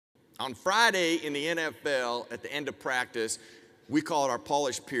On Friday in the NFL, at the end of practice, we call it our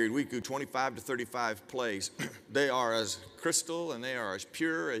polish period. We do 25 to 35 plays. They are as crystal and they are as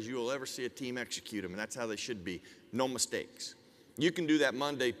pure as you will ever see a team execute them, and that's how they should be. No mistakes. You can do that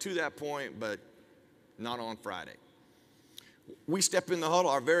Monday to that point, but not on Friday. We step in the huddle.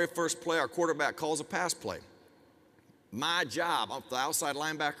 Our very first play, our quarterback calls a pass play. My job, if the outside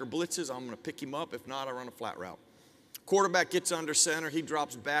linebacker blitzes, I'm going to pick him up. If not, I run a flat route. Quarterback gets under center. He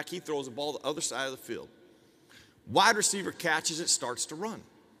drops back. He throws the ball to the other side of the field. Wide receiver catches it, starts to run.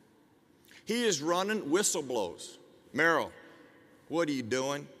 He is running, whistle blows. Merril, what are you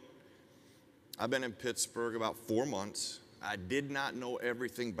doing? I've been in Pittsburgh about 4 months. I did not know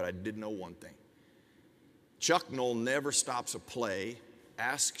everything, but I did know one thing. Chuck Noll never stops a play,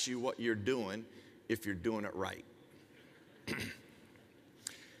 asks you what you're doing if you're doing it right.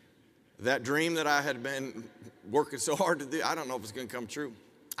 That dream that I had been working so hard to do, I don't know if it's going to come true.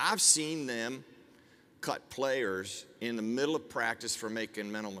 I've seen them cut players in the middle of practice for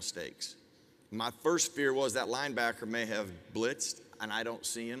making mental mistakes. My first fear was that linebacker may have blitzed and I don't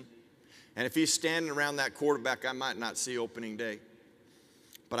see him. And if he's standing around that quarterback, I might not see opening day.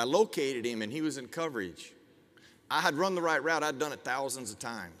 But I located him and he was in coverage. I had run the right route. I'd done it thousands of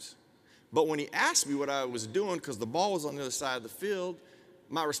times. But when he asked me what I was doing, because the ball was on the other side of the field,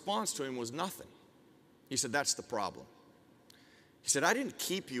 my response to him was nothing. He said, that's the problem. He said, I didn't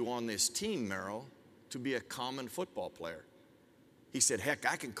keep you on this team, Merril, to be a common football player. He said, heck,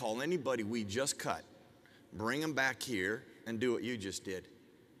 I can call anybody we just cut, bring them back here, and do what you just did.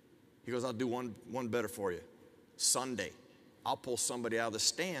 He goes, I'll do one better for you. Sunday, I'll pull somebody out of the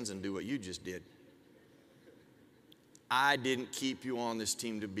stands and do what you just did. I didn't keep you on this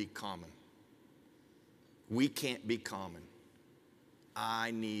team to be common. We can't be common.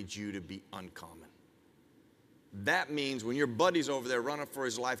 I need you to be uncommon. That means when your buddy's over there running for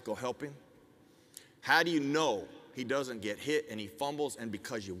his life, go help him. How do you know he doesn't get hit and he fumbles, and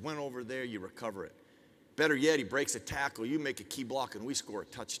because you went over there, you recover it? Better yet, he breaks a tackle, you make a key block, and we score a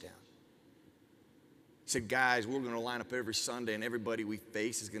touchdown. He said, guys, we're going to line up every Sunday, and everybody we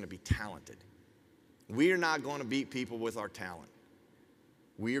face is going to be talented. We are not going to beat people with our talent.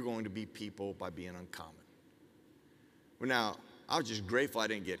 We are going to beat people by being uncommon. Well, now, I was just grateful I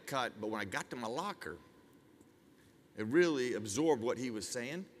didn't get cut, but when I got to my locker, it really absorbed what he was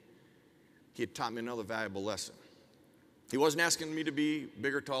saying. He had taught me another valuable lesson. He wasn't asking me to be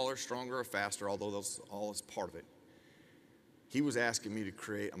bigger, taller, stronger, or faster, although that's all is part of it. He was asking me to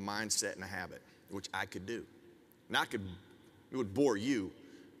create a mindset and a habit, which I could do. Now, it would bore you.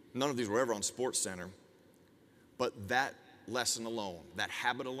 None of these were ever on SportsCenter. But that lesson alone, that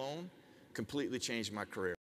habit alone, completely changed my career.